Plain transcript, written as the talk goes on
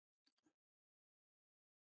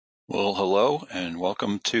Well, hello and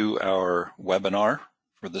welcome to our webinar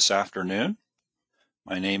for this afternoon.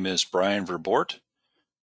 My name is Brian Verbort,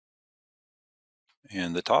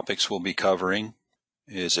 and the topics we'll be covering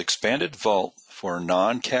is expanded Vault for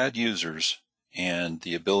non-CAD users and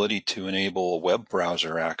the ability to enable web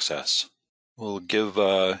browser access. We'll give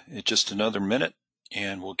it just another minute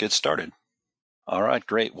and we'll get started. All right,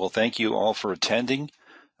 great. Well, thank you all for attending.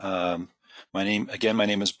 My name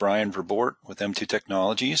is Brian Verbort with M2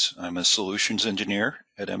 Technologies. I'm a solutions engineer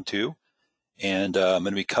at M2, and I'm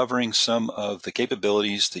going to be covering some of the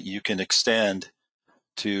capabilities that you can extend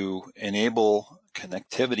to enable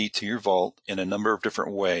connectivity to your Vault in a number of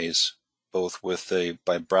different ways, both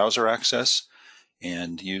by browser access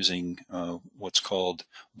and using what's called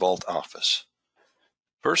Vault Office.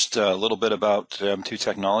 First, a little bit about M2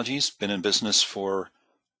 Technologies. Been in business for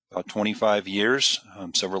about 25 years,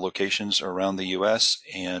 several locations around the U.S.,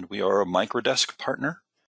 and we are a Microdesk partner.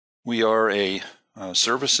 We are a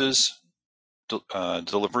services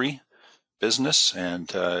delivery business,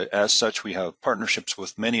 and as such, we have partnerships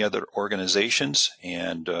with many other organizations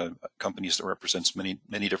and companies that represents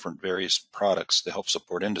many different various products to help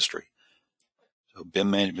support industry. So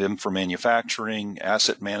BIM for manufacturing,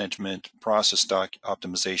 asset management, process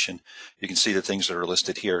optimization. You can see the things that are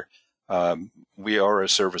listed here. We are a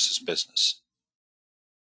services business.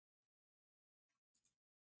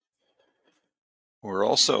 We're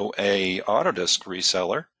also a Autodesk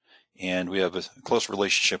reseller, and we have a close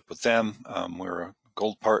relationship with them. We're a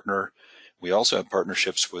gold partner. We also have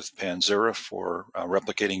partnerships with Panzura for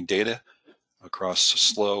replicating data across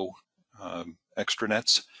slow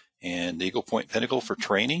extranets, and Eagle Point Pinnacle for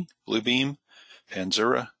training, Bluebeam,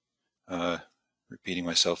 Panzura, repeating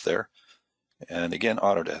myself there, and again,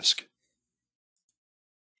 Autodesk.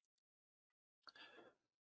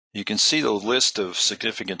 You can see the list of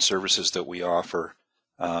significant services that we offer.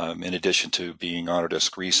 In addition to being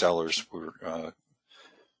Autodesk resellers, we're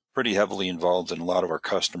pretty heavily involved in a lot of our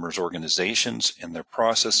customers' organizations and their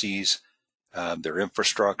processes, their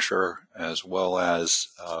infrastructure, as well as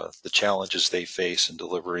the challenges they face in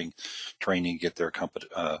delivering training to get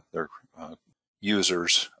their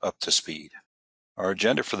users up to speed. Our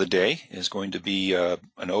agenda for the day is going to be an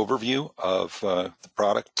overview of the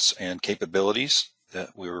products and capabilities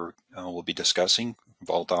that we'll be discussing,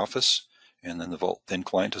 Vault Office, and then the Vault Thin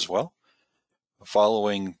Client as well.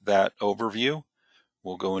 Following that overview,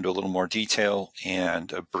 we'll go into a little more detail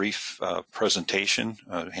and a brief presentation,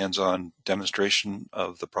 hands-on demonstration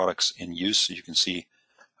of the products in use, so you can see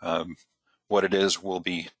what it is we'll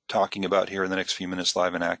be talking about here in the next few minutes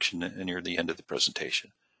live in action near the end of the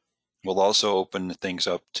presentation. We'll also open things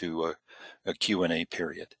up to a Q&A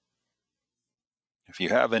period. If you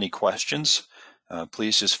have any questions,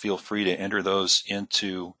 please just feel free to enter those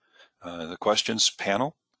into the questions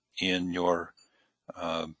panel in your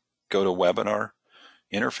GoToWebinar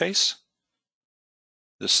interface.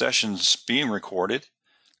 The session's being recorded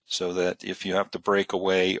so that if you have to break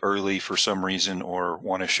away early for some reason or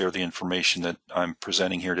want to share the information that I'm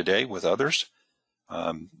presenting here today with others,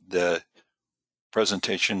 the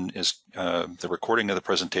recording of the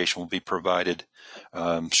presentation will be provided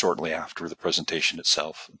shortly after the presentation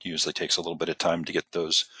itself. It usually takes a little bit of time to get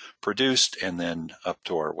those produced and then up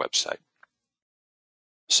to our website.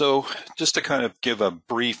 So just to kind of give a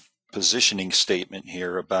brief positioning statement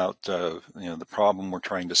here about the problem we're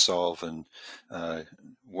trying to solve and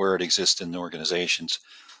where it exists in the organizations.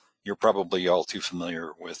 You're probably all too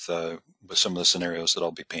familiar with some of the scenarios that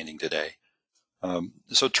I'll be painting today.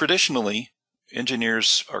 So traditionally,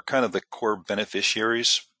 engineers are kind of the core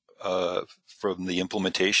beneficiaries from the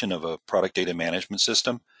implementation of a product data management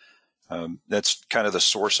system. That's kind of the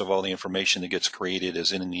source of all the information that gets created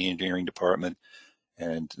is in the engineering department,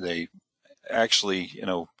 and they actually,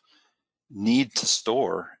 need to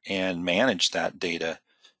store and manage that data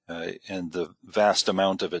and the vast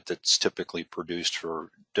amount of it that's typically produced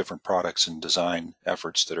for different products and design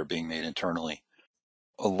efforts that are being made internally.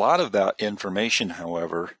 A lot of that information,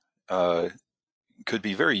 however, could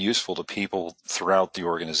be very useful to people throughout the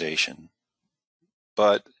organization.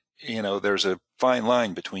 But, there's a fine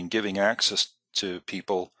line between giving access to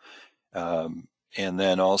people and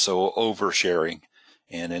then also oversharing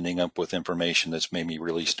and ending up with information that's maybe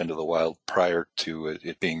released into the wild prior to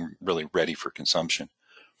it being really ready for consumption.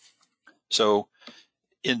 So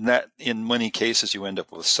in many cases, you end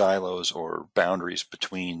up with silos or boundaries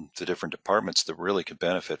between the different departments that really could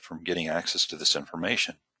benefit from getting access to this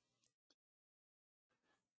information.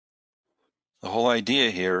 The whole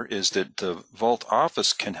idea here is that the Vault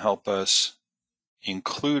Office can help us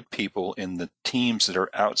include people in the teams that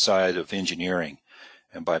are outside of engineering.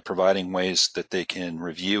 And by providing ways that they can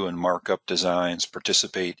review and mark up designs,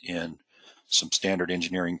 participate in some standard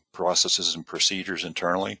engineering processes and procedures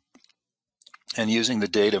internally, and using the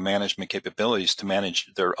data management capabilities to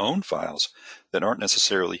manage their own files that aren't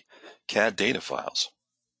necessarily CAD data files.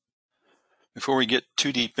 Before we get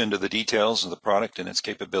too deep into the details of the product and its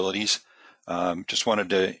capabilities, just wanted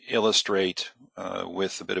to illustrate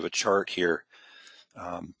with a bit of a chart here.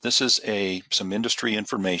 This is some industry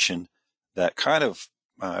information that kind of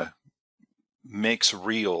makes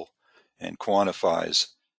real and quantifies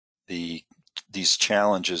these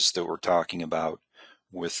challenges that we're talking about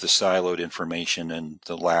with the siloed information and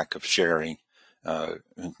the lack of sharing,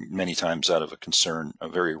 many times out of a concern, a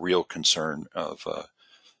very real concern of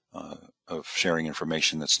sharing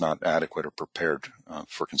information that's not adequate or prepared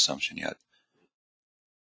for consumption yet.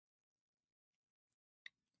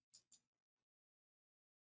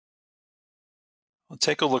 We'll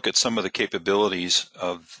take a look at some of the capabilities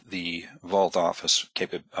of the Vault Office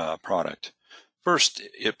product. First,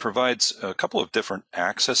 it provides a couple of different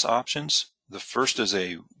access options. The first is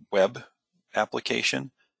a web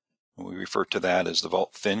application. We refer to that as the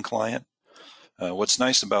Vault Thin client. What's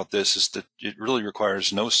nice about this is that it really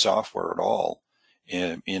requires no software at all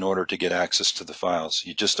in order to get access to the files.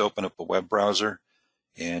 You just open up a web browser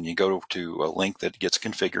and you go to a link that gets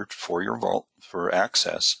configured for your Vault for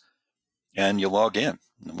access, and you log in.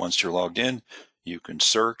 And once you're logged in, you can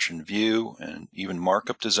search and view and even mark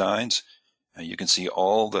up designs. You can see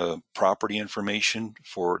all the property information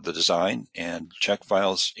for the design and check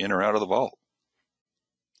files in or out of the Vault.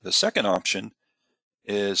 The second option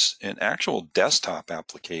is an actual desktop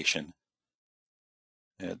application.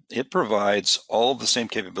 It provides all of the same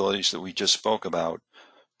capabilities that we just spoke about,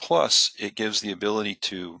 plus it gives the ability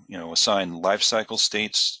to assign lifecycle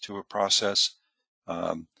states to a process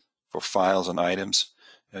for files and items.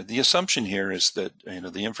 The assumption here is that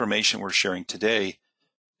the information we're sharing today,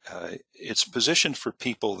 it's positioned for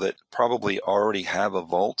people that probably already have a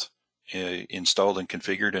Vault installed and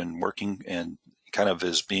configured and working and kind of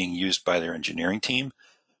is being used by their engineering team.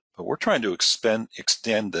 But we're trying to extend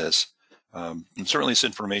this. And certainly this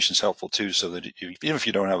information is helpful too, so that even if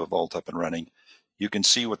you don't have a Vault up and running, you can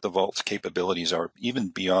see what the Vault's capabilities are, even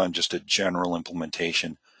beyond just a general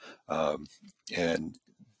implementation, and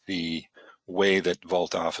the way that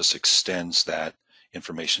Vault Office extends that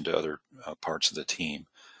information to other parts of the team.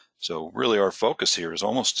 So really our focus here is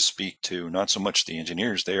almost to speak to not so much the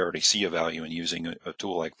engineers. They already see a value in using a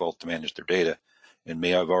tool like Vault to manage their data and may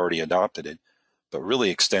have already adopted it, but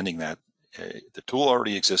really extending that. The tool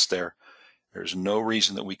already exists there. There's no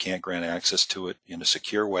reason that we can't grant access to it in a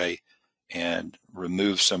secure way and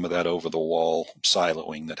remove some of that over-the-wall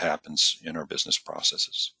siloing that happens in our business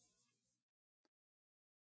processes.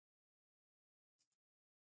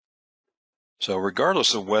 So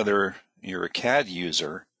regardless of whether you're a CAD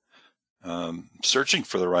user, searching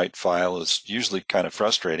for the right file is usually kind of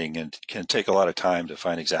frustrating and can take a lot of time to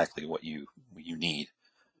find exactly what you need.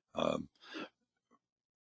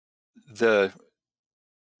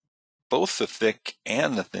 Both the thick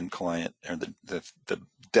and the thin client, or the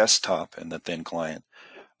desktop and the thin client,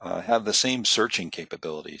 have the same searching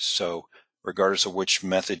capabilities. So regardless of which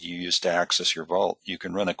method you use to access your Vault, you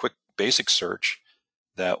can run a quick basic search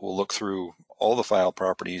that will look through all the file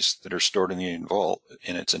properties that are stored in the Vault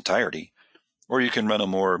in its entirety, or you can run a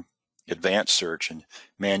more advanced search and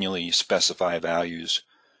manually specify values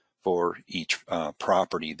for each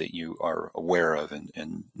property that you are aware of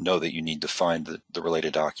and know that you need to find the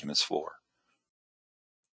related documents for.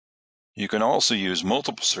 You can also use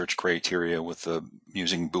multiple search criteria with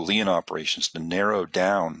using Boolean operations to narrow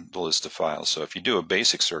down the list of files. So if you do a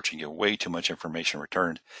basic search and get way too much information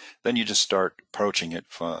returned, then you just start approaching it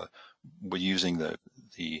using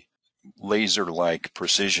the laser-like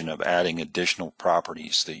precision of adding additional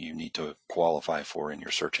properties that you need to qualify for in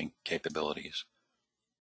your searching capabilities.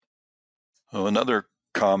 Well, another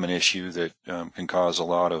common issue that can cause a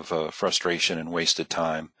lot of frustration and wasted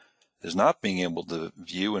time is not being able to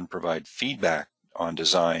view and provide feedback on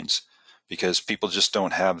designs because people just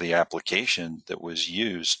don't have the application that was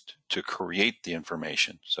used to create the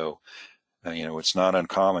information. So, it's not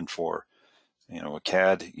uncommon for, a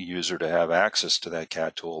CAD user to have access to that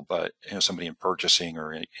CAD tool, but somebody in purchasing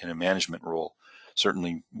or in a management role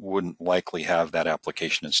certainly wouldn't likely have that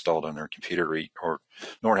application installed on their computer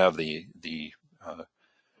nor have the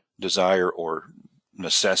desire or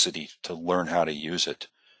necessity to learn how to use it.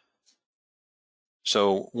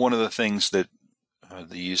 So one of the things that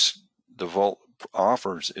the Vault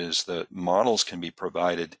offers is that models can be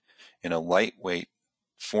provided in a lightweight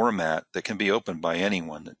format that can be opened by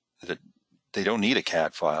anyone that they don't need a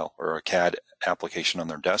CAD file or a CAD application on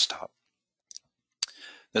their desktop.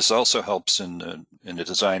 This also helps in the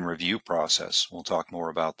design review process. We'll talk more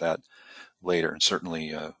about that later, and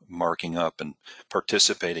certainly marking up and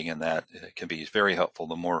participating in that can be very helpful.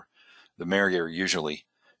 The merrier usually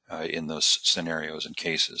in those scenarios and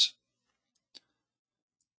cases.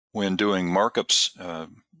 When doing markups,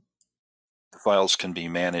 files can be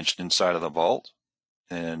managed inside of the vault,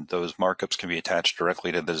 and those markups can be attached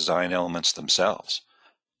directly to the design elements themselves,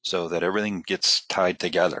 so that everything gets tied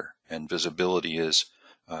together and visibility is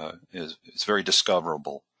very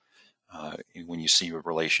discoverable when you see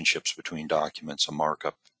relationships between documents, a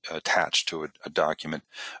markup attached to a document,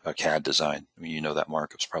 a CAD design. I mean, you know that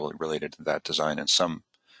markup's probably related to that design in some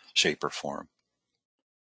shape or form.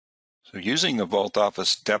 So using the Vault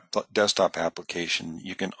Office desktop application,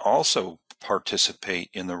 you can also participate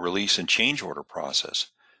in the release and change order process.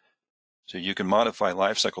 So you can modify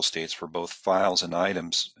lifecycle states for both files and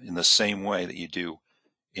items in the same way that you do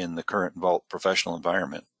in the current Vault professional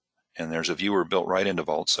environment. And there's a viewer built right into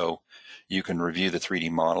Vault, so you can review the 3D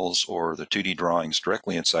models or the 2D drawings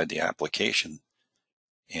directly inside the application.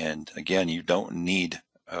 And again, you don't need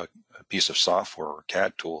a piece of software or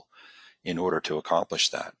CAD tool in order to accomplish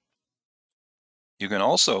that. You can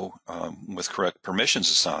also, with correct permissions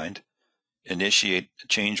assigned, initiate a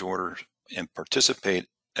change order and participate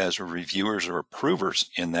as reviewers or approvers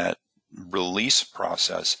in that release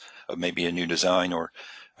process of maybe a new design, or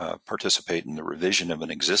participate in the revision of an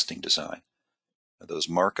existing design. Those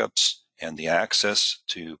markups and the access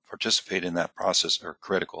to participate in that process are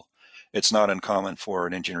critical. It's not uncommon for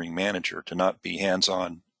an engineering manager to not be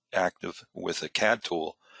hands-on active with a CAD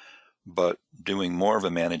tool, but doing more of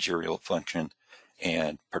a managerial function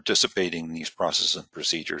and participating in these processes and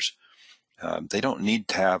procedures. They don't need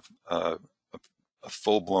to have a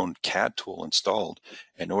full-blown CAD tool installed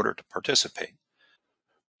in order to participate.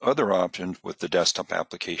 Other options with the desktop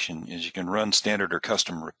application is you can run standard or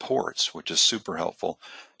custom reports, which is super helpful,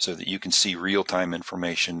 so that you can see real-time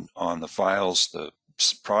information on the files, the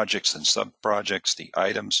projects and sub-projects, the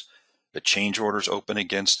items, the change orders open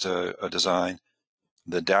against a design.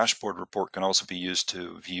 The dashboard report can also be used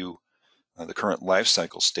to view the current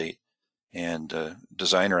lifecycle state and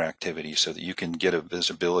designer activity, so that you can get a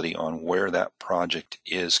visibility on where that project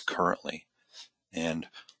is currently and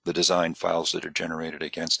the design files that are generated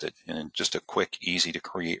against it. And just a quick, easy to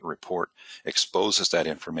create report exposes that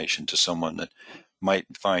information to someone that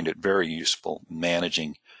might find it very useful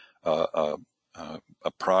managing a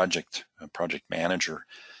project manager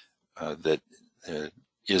that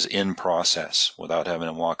is in process, without having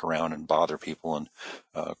to walk around and bother people and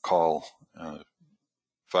call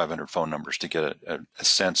 500 phone numbers to get a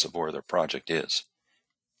sense of where their project is.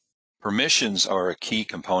 Permissions are a key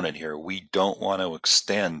component here. We don't want to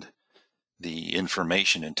extend the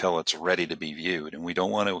information until it's ready to be viewed, and we don't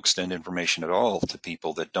want to extend information at all to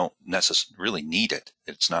people that don't really need it.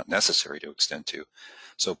 It's not necessary to extend to.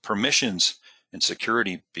 So permissions and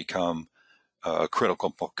security become a critical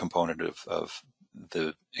component of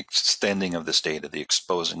the extending of this data, the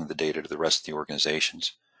exposing of the data to the rest of the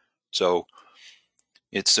organizations. So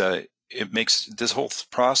it makes this whole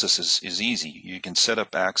process is easy. You can set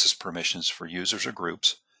up access permissions for users or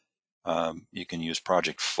groups. You can use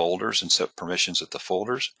project folders and set permissions at the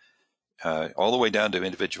folders, all the way down to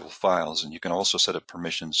individual files. And you can also set up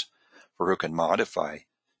permissions for who can modify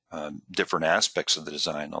different aspects of the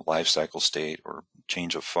design, a lifecycle state, or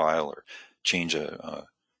change a file, or change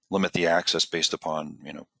limit the access based upon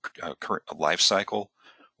current life cycle,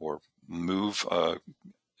 or move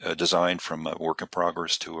a design from a work in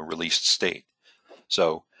progress to a released state.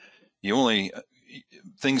 So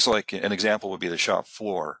things like an example would be the shop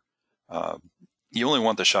floor. You only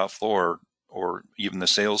want the shop floor or even the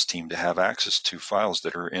sales team to have access to files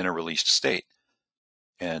that are in a released state.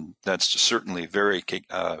 And that's certainly very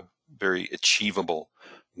achievable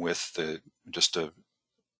with just a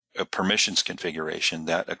permissions configuration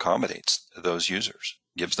that accommodates those users,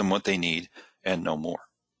 gives them what they need and no more.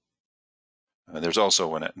 There's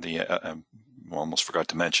also almost forgot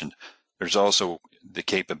to mention, there's also the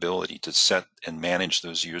capability to set and manage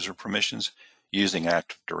those user permissions using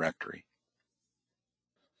Active Directory.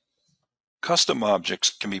 Custom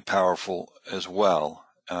objects can be powerful as well,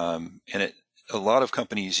 and a lot of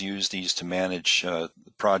companies use these to manage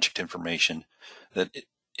project information that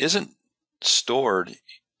isn't stored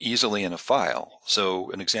easily in a file.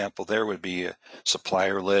 So an example there would be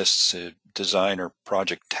supplier lists, design or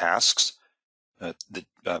project tasks, the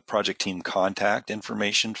project team contact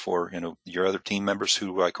information for your other team members. Who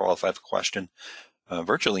do I call if I have a question?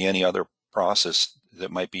 Virtually any other process that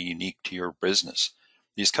might be unique to your business.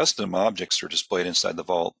 These custom objects are displayed inside the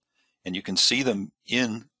vault, and you can see them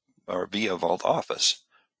in or via Vault Office.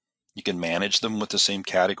 You can manage them with the same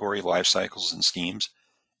category, life cycles, and schemes,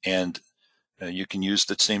 and you can use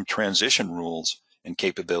the same transition rules and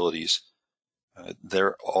capabilities.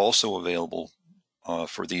 They're also available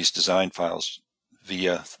for these design files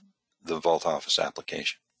via the Vault Office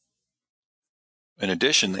application. In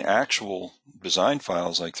addition, the actual design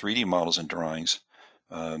files like 3D models and drawings,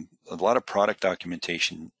 a lot of product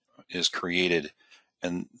documentation is created,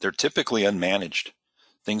 and they're typically unmanaged.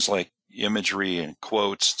 Things like imagery and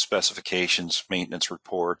quotes, specifications, maintenance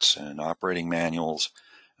reports, and operating manuals,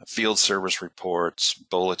 field service reports,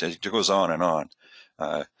 bulletins, it goes on and on.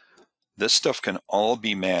 This stuff can all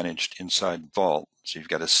be managed inside Vault. So you've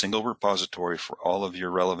got a single repository for all of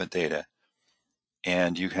your relevant data,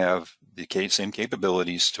 and you have the same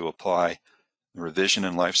capabilities to apply revision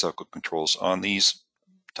and lifecycle controls on these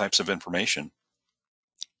types of information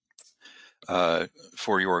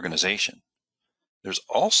for your organization. There's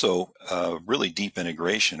also a really deep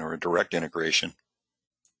integration or a direct integration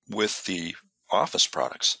with the Office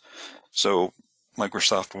products. So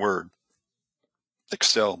Microsoft Word,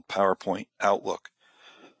 Excel, PowerPoint, Outlook,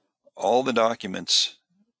 all the documents,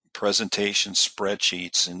 presentations,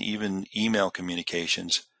 spreadsheets, and even email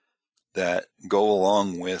communications that go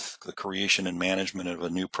along with the creation and management of a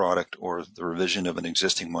new product or the revision of an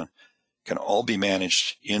existing one can all be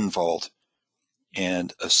managed in Vault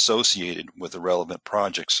and associated with the relevant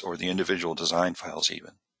projects or the individual design files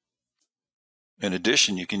even. In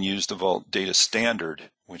addition, you can use the Vault Data Standard,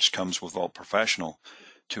 which comes with Vault Professional,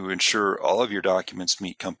 to ensure all of your documents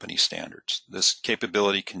meet company standards. This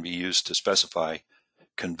capability can be used to specify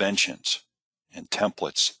conventions and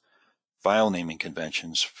templates, file naming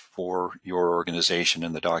conventions for your organization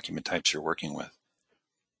and the document types you're working with.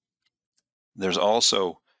 There's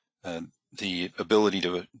also the ability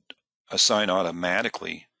to assign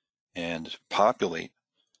automatically and populate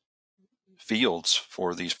fields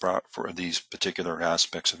for these particular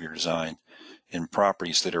aspects of your design in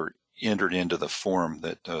properties that are entered into the form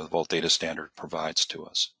that the Vault Data Standard provides to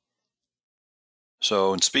us.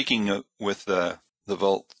 So in speaking with the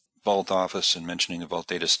Vault Office and mentioning the Vault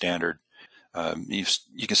Data Standard,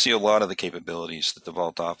 you can see a lot of the capabilities that the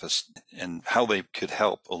Vault Office and how they could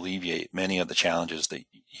help alleviate many of the challenges that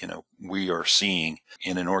we are seeing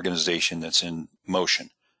in an organization that's in motion.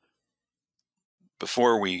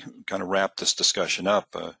 Before we kind of wrap this discussion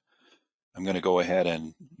up, I'm going to go ahead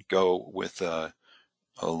and go with a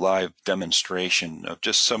live demonstration of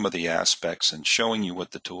just some of the aspects and showing you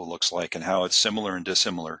what the tool looks like and how it's similar and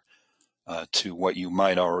dissimilar to what you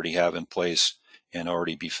might already have in place and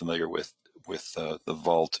already be familiar with the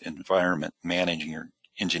Vault environment managing your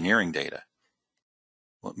engineering data.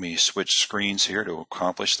 Let me switch screens here to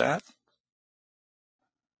accomplish that.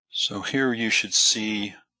 So here you should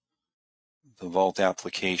see the Vault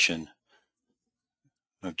application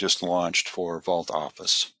I've just launched for Vault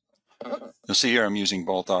Office. You'll see here I'm using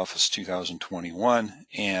Vault Office 2021,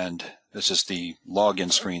 and this is the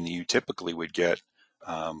login screen that you typically would get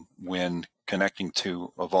when connecting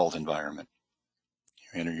to a Vault environment.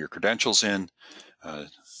 You enter your credentials in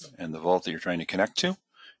and the Vault that you're trying to connect to,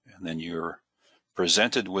 and then you're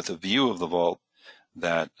presented with a view of the Vault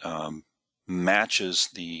that matches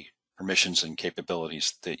the permissions and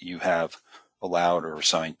capabilities that you have allowed or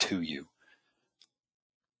assigned to you.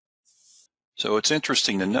 So it's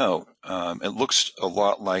interesting to note, it looks a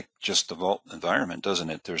lot like just the Vault environment, doesn't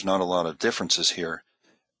it? There's not a lot of differences here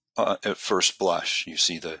at first blush. You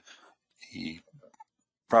see the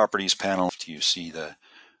properties panel, you see the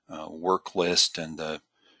work list and the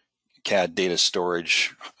CAD data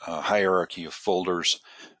storage hierarchy of folders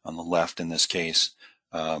on the left in this case.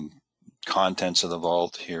 Contents of the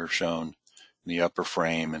Vault here shown in the upper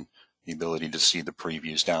frame and the ability to see the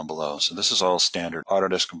previews down below. So this is all standard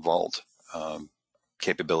Autodesk Vault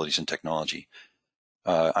capabilities and technology.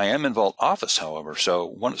 I am in Vault Office, however,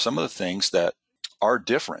 so some of the things that are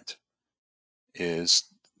different is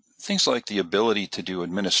things like the ability to do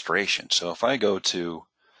administration. So if I go to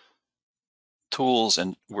Tools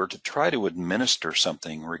and were to try to administer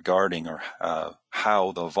something regarding or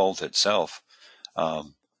how the Vault itself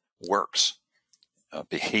works,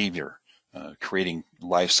 behavior, creating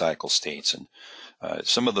life cycle states, and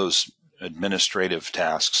some of those administrative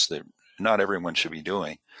tasks that not everyone should be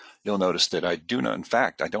doing, you'll notice that I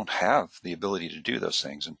don't have the ability to do those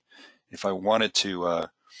things. And if I wanted to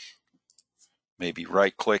maybe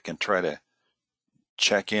right click and try to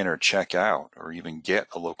check in or check out or even get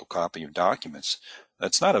a local copy of documents,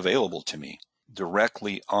 that's not available to me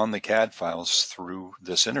directly on the CAD files through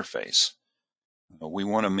this interface. We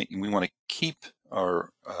want to keep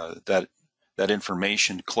our that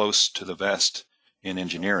information close to the vest in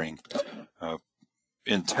engineering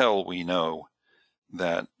until we know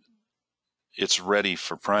that it's ready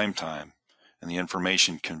for prime time and the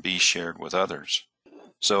information can be shared with others.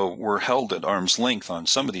 So we're held at arm's length on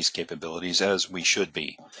some of these capabilities, as we should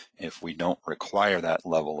be, if we don't require that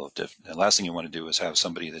level of the last thing you want to do is have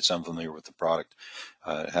somebody that's unfamiliar with the product,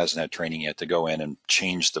 hasn't had training yet, to go in and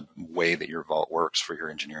change the way that your vault works for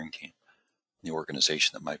your engineering team, the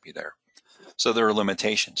organization that might be there. So there are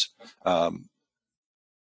limitations.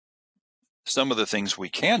 Some of the things we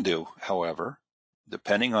can do, however,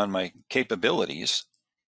 depending on my capabilities,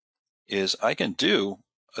 is I can do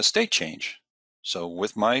a state change. So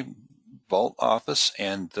with my Vault Office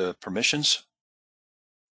and the permissions,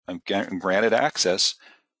 I'm granted access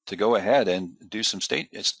to go ahead and do some state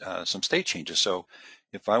changes. So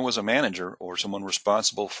if I was a manager or someone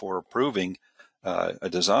responsible for approving a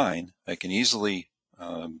design, I can easily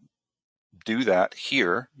do that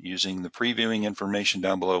here using the previewing information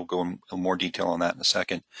down below. We'll go in more detail on that in a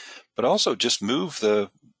second, but also just move the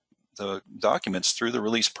documents through the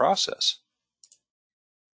release process.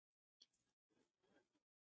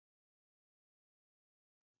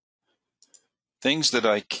 Things that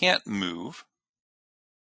I can't move,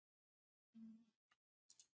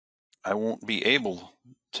 I won't be able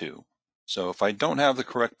to. So if I don't have the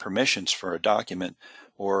correct permissions for a document,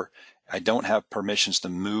 or I don't have permissions to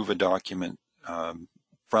move a document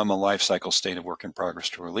from a lifecycle state of work in progress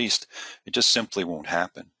to released, it just simply won't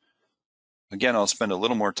happen. Again, I'll spend a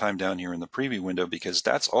little more time down here in the preview window because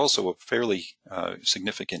that's also a fairly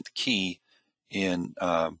significant key in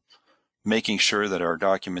making sure that our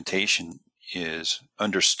documentation is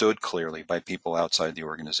understood clearly by people outside the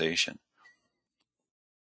organization.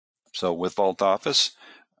 So with Vault Office,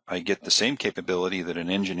 I get the same capability that an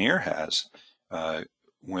engineer has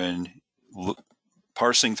when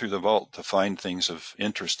parsing through the vault to find things of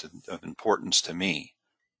interest, of importance to me.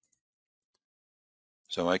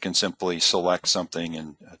 So I can simply select something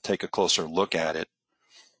and take a closer look at it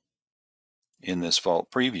in this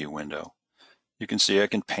Vault preview window. You can see I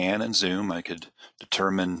can pan and zoom. I could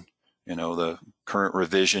determine, the current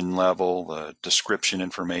revision level, the description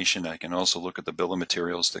information. I can also look at the bill of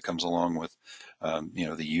materials that comes along with,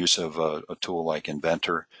 the use of a tool like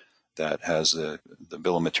Inventor that has the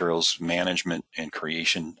bill of materials management and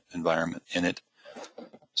creation environment in it.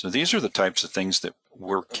 So these are the types of things that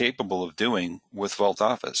we're capable of doing with Vault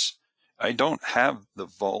Office. I don't have the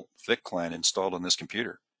Vault Vic client installed on this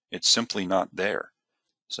computer. It's simply not there.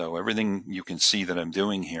 So everything you can see that I'm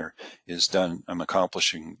doing here is done, I'm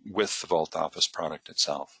accomplishing with the Vault Office product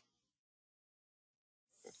itself.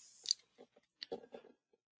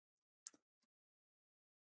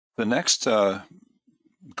 The next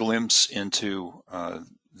glimpse into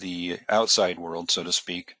the outside world, so to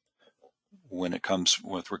speak, when it comes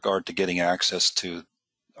with regard to getting access to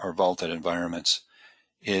our vaulted environments,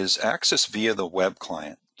 is access via the web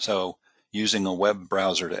client. So using a web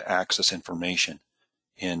browser to access information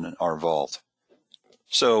in our vault.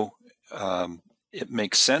 So it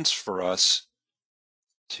makes sense for us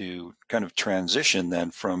to kind of transition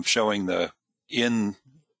then from showing the in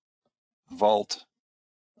vault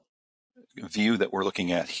view that we're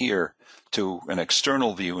looking at here to an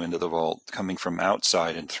external view into the vault coming from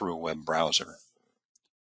outside and through a web browser.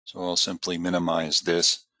 So I'll simply minimize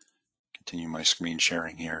this, continue my screen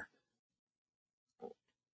sharing here,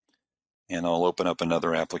 and I'll open up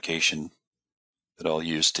another application that I'll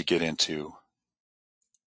use to get into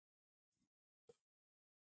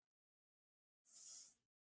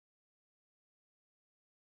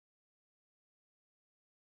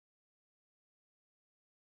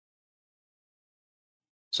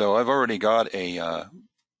So I've already got the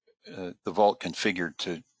vault configured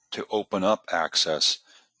to open up access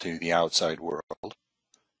to the outside world.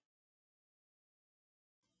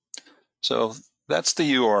 So that's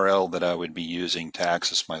the URL that I would be using to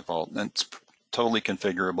access my vault. And it's totally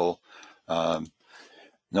configurable.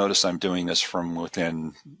 Notice I'm doing this from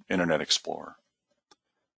within Internet Explorer.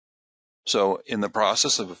 So in the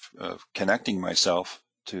process of connecting myself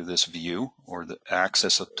to this view or the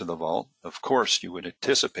access to the vault, of course, you would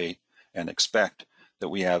anticipate and expect that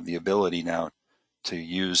we have the ability now to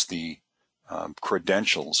use the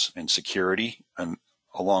credentials and security, and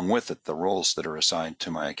along with it, the roles that are assigned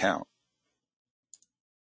to my account.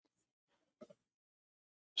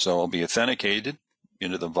 So I'll be authenticated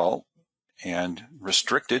into the vault and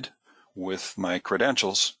restricted with my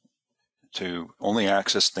credentials to only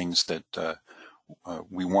access things that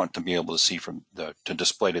we want to be able to see to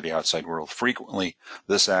display to the outside world. Frequently,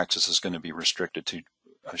 this access is going to be restricted to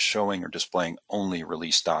showing or displaying only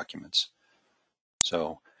released documents.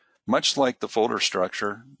 So much like the folder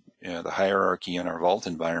structure, the hierarchy in our Vault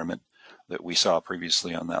environment that we saw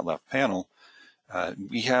previously on that left panel,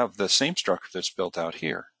 we have the same structure that's built out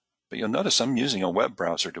here. But you'll notice I'm using a web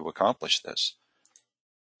browser to accomplish this.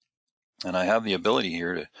 And I have the ability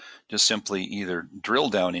here to just simply either drill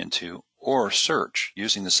down into or search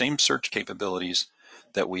using the same search capabilities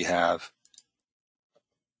that we have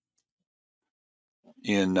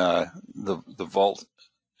in the Vault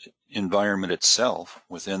environment itself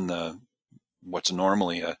within what's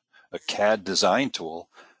normally a CAD design tool.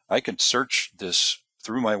 I could search this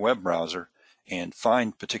through my web browser and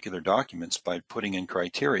find particular documents by putting in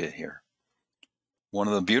criteria here. One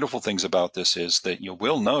of the beautiful things about this is that you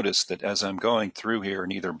will notice that as I'm going through here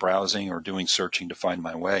and either browsing or doing searching to find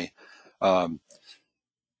my way,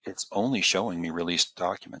 it's only showing me released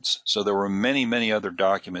documents. So there were many, many other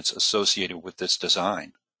documents associated with this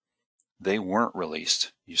design. They weren't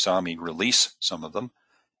released. You saw me release some of them,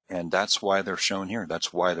 and that's why they're shown here.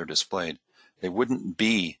 That's why they're displayed. They wouldn't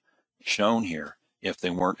be shown here if they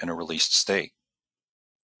weren't in a released state.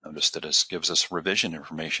 Notice that this gives us revision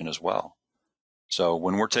information as well. So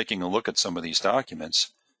when we're taking a look at some of these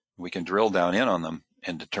documents, we can drill down in on them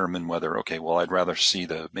and determine whether, okay, well, I'd rather see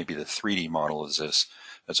maybe the 3D model as this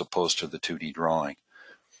as opposed to the 2D drawing.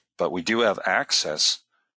 But we do have access.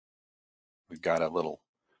 We've got a little,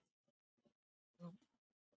 I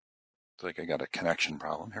think I got a connection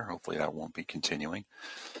problem here. Hopefully that won't be continuing.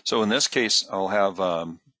 So in this case, I'll have,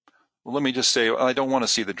 well, let me just say, I don't want to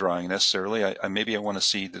see the drawing necessarily. Maybe I want to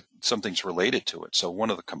see that something's related to it. So one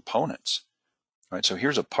of the components. All right, so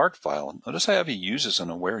here's a part file. Notice I have a uses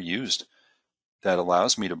and a where used that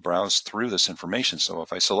allows me to browse through this information. So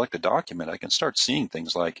if I select a document, I can start seeing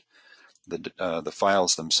things like the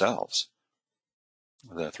files themselves,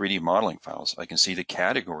 the 3D modeling files. I can see the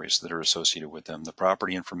categories that are associated with them, the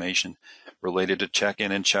property information related to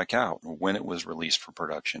check-in and check-out, when it was released for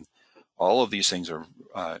production. All of these things are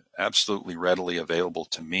absolutely readily available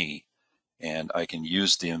to me, and I can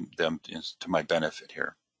use them to my benefit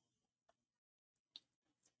here.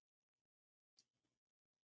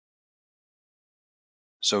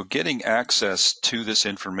 So getting access to this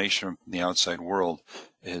information from the outside world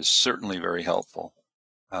is certainly very helpful.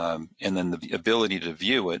 And then the ability to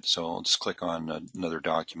view it, so I'll just click on another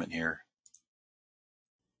document here.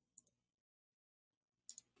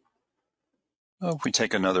 Well, if we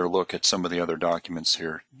take another look at some of the other documents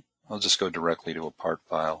here, I'll just go directly to a part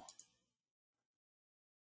file.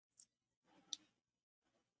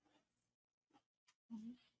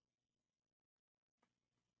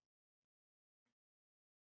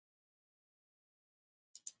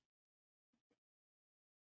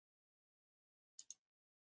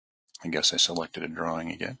 I guess I selected a drawing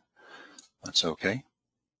again. That's okay.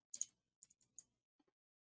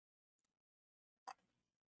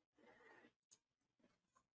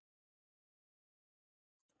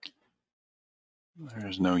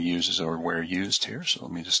 There's no uses or where used here, so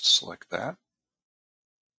let me just select that.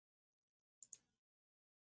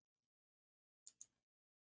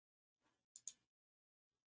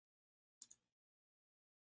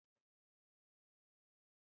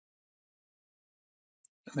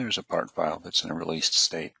 And there's a part file that's in a released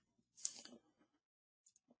state.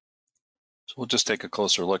 So we'll just take a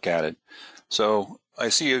closer look at it. So I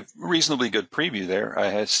see a reasonably good preview there.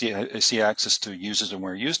 I see access to uses and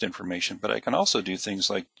where used information, but I can also do things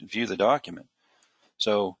like view the document.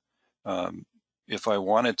 So if I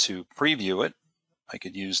wanted to preview it, I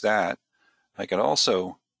could use that. I could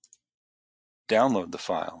also download the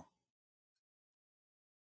file.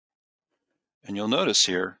 And you'll notice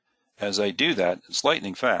here, as I do that, it's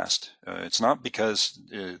lightning fast. It's not because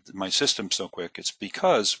my system's so quick. It's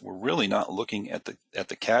because we're really not looking at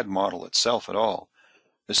the CAD model itself at all.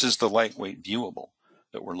 This is the lightweight viewable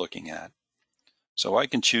that we're looking at. So I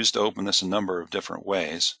can choose to open this a number of different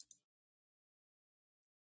ways.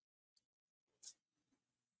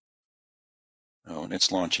 Oh, and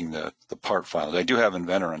it's launching the part file. I do have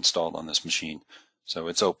Inventor installed on this machine, so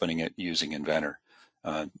it's opening it using Inventor.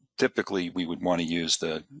 Typically, we would want to use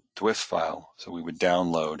the TWIF file, so we would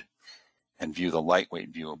download and view the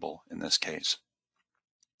lightweight viewable in this case.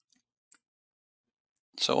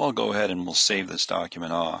 So I'll go ahead and we'll save this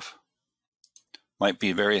document off. Might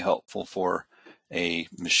be very helpful for a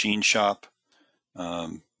machine shop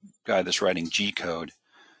guy that's writing G code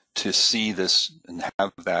to see this and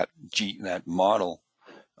have that model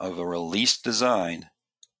of a released design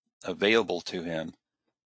available to him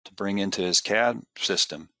to bring into his CAD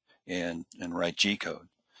system and write G code.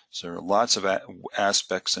 So there are lots of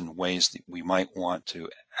aspects and ways that we might want to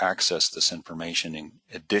access this information in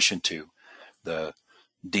addition to the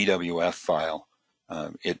DWF file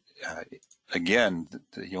Again,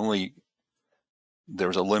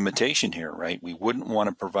 there's a limitation here, right? We wouldn't want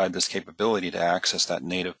to provide this capability to access that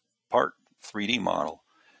native part 3D model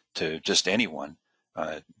to just anyone,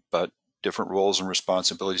 but different roles and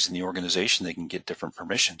responsibilities in the organization, they can get different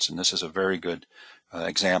permissions. And this is a very good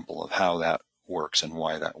example of how that works and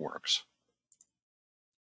why that works.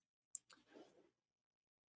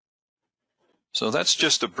 So that's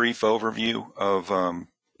just a brief overview of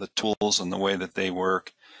the tools and the way that they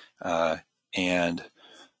work, and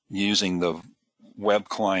using the web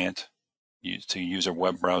client to use a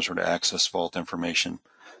web browser to access Vault information,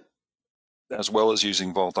 as well as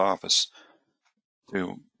using Vault Office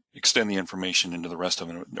to extend the information into the rest of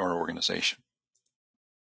our organization.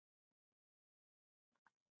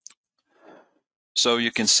 So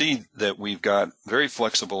you can see that we've got very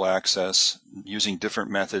flexible access using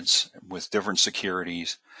different methods with different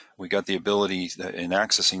securities. We got the ability in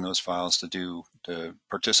accessing those files to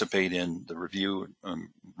participate in the review,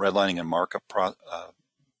 redlining and markup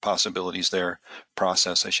possibilities there,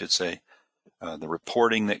 process, I should say. The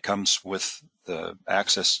reporting that comes with the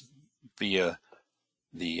access via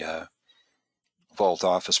the Vault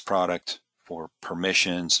Office product for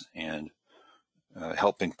permissions and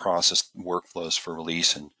helping process workflows for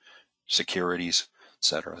release and securities,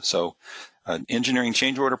 etc. So engineering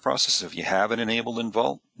change order process, if you have it enabled in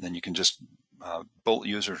Vault, then you can just bolt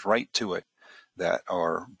users right to it that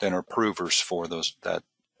are then approvers for that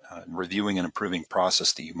reviewing and approving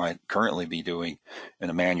process that you might currently be doing in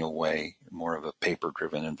a manual way, more of a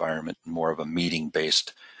paper-driven environment, more of a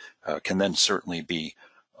meeting-based, can then certainly be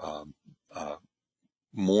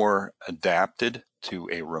more adapted to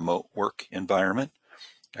a remote work environment,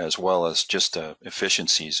 as well as just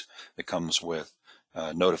efficiencies that comes with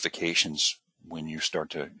notifications when you start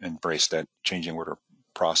to embrace that changing order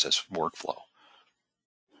process workflow.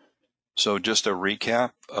 So just a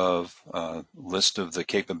recap of a list of the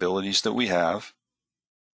capabilities that we have.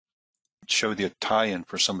 Show the tie-in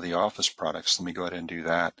for some of the Office products. Let me go ahead and do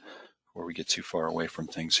that before we get too far away from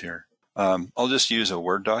things here. I'll just use a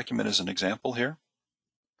Word document as an example here.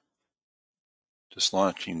 Just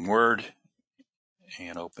launching Word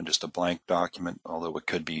and open just a blank document, although it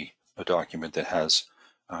could be a document that has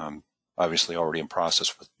obviously already in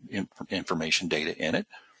process with information data in it.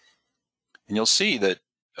 And you'll see that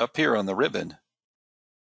up here on the ribbon,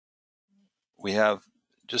 we have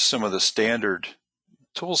just some of the standard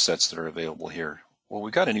tool sets that are available here. Well,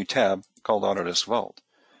 we've got a new tab called Autodesk Vault.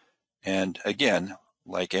 And again,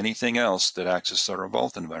 like anything else that accesses our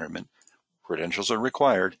Vault environment, credentials are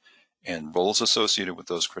required and roles associated with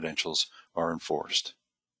those credentials are enforced.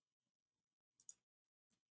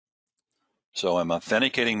 So I'm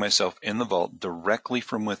authenticating myself in the Vault directly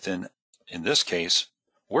from within, in this case,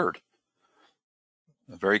 Word.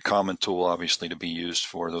 A very common tool, obviously, to be used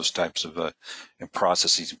for those types of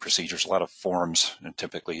processes and procedures. A lot of forms, and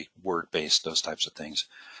typically Word-based, those types of things.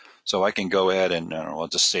 So I can go ahead and I'll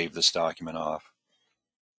just save this document off.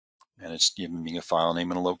 And it's giving me a file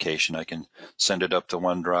name and a location. I can send it up to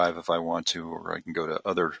OneDrive if I want to, or I can go to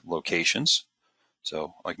other locations.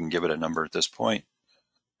 So I can give it a number at this point.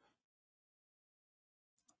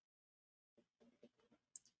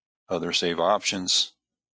 Other save options,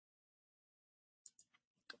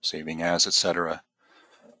 saving as, etc.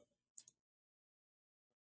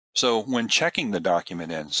 So when checking the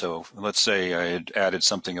document in, so let's say I had added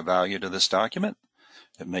something of value to this document,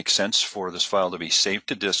 it makes sense for this file to be saved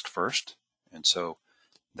to disk first. And so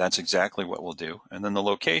that's exactly what we'll do. And then the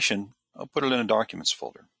location, I'll put it in a documents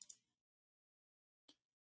folder.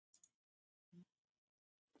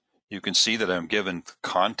 You can see that I'm given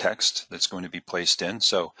context that's going to be placed in.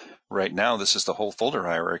 So right now, this is the whole folder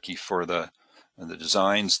hierarchy for the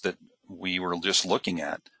designs that we were just looking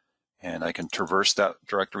at. And I can traverse that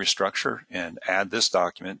directory structure and add this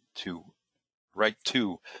document right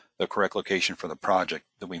to the correct location for the project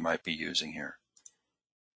that we might be using here.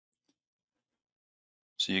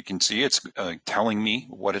 So you can see it's telling me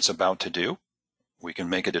what it's about to do. We can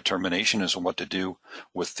make a determination as to what to do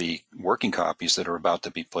with the working copies that are about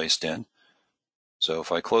to be placed in. So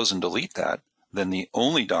if I close and delete that, then the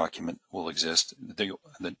only document will exist. There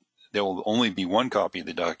will only be one copy of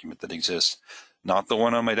the document that exists, not the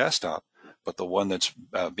one on my desktop, but the one that's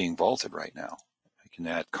being vaulted right now. I can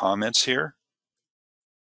add comments here.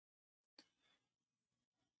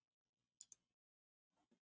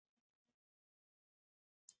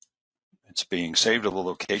 It's being saved to the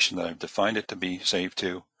location that I've defined it to be saved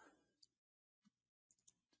to.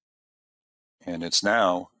 And it's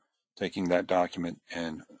now taking that document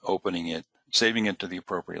and opening it, saving it to the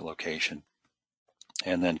appropriate location,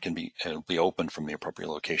 and then it'll be opened from the appropriate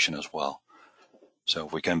location as well. So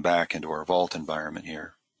if we come back into our Vault environment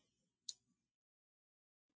here,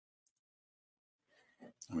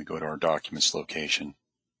 and we go to our documents location,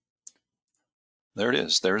 there it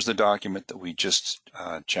is. There's the document that we just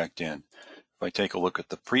checked in. If I take a look at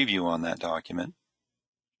the preview on that document,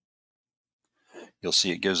 you'll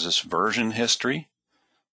see it gives us version history.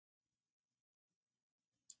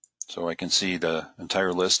 So I can see the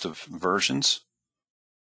entire list of versions.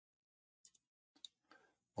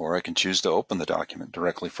 Or I can choose to open the document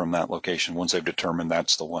directly from that location once I've determined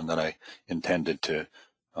that's the one that I intended to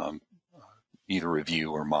either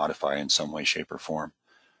review or modify in some way, shape, or form.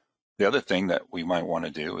 The other thing that we might want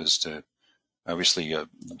to do is to obviously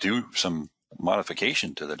do some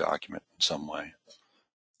modification to the document in some way.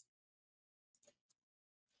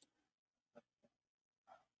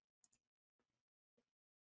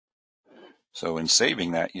 So in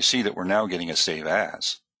saving that, you see that we're now getting a save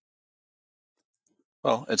as.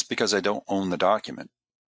 Well, it's because I don't own the document.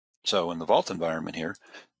 So in the Vault environment here,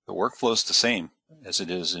 the workflow is the same as it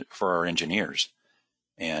is for our engineers.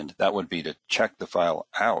 And that would be to check the file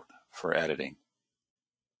out for editing.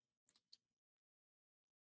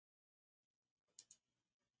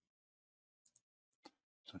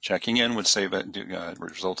 So checking in would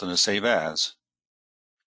result in a save as.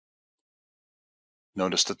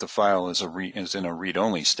 Notice that the file is in a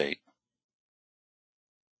read-only state.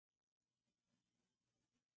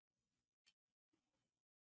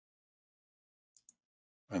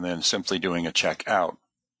 And then simply doing a check out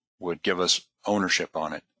would give us ownership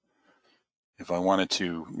on it. If I wanted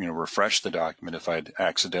to, refresh the document, if I'd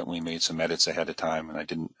accidentally made some edits ahead of time and I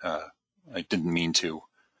didn't mean to,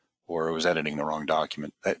 or I was editing the wrong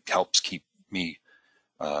document, that helps keep me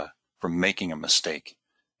from making a mistake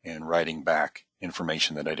and writing back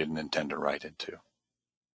information that I didn't intend to write into.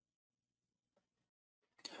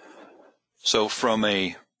 So from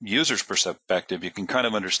a user's perspective, you can kind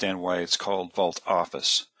of understand why it's called Vault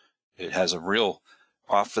Office. It has a real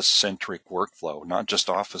Office-centric workflow, not just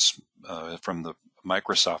Office from the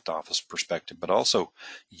Microsoft Office perspective, but also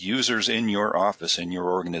users in your office, in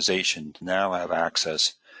your organization, now have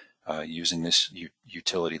access using this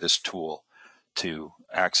utility, this tool, to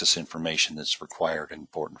access information that's required and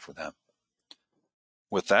important for them.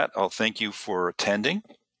 With that, I'll thank you for attending.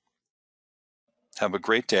 Have a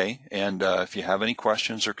great day, and if you have any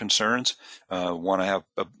questions or concerns, want to have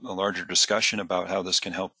a larger discussion about how this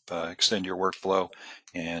can help extend your workflow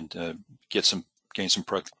and gain some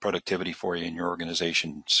productivity for you in your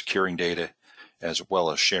organization, securing data as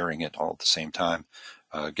well as sharing it all at the same time,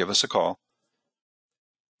 give us a call.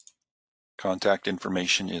 Contact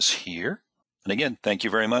information is here. And again, thank you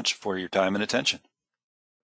very much for your time and attention.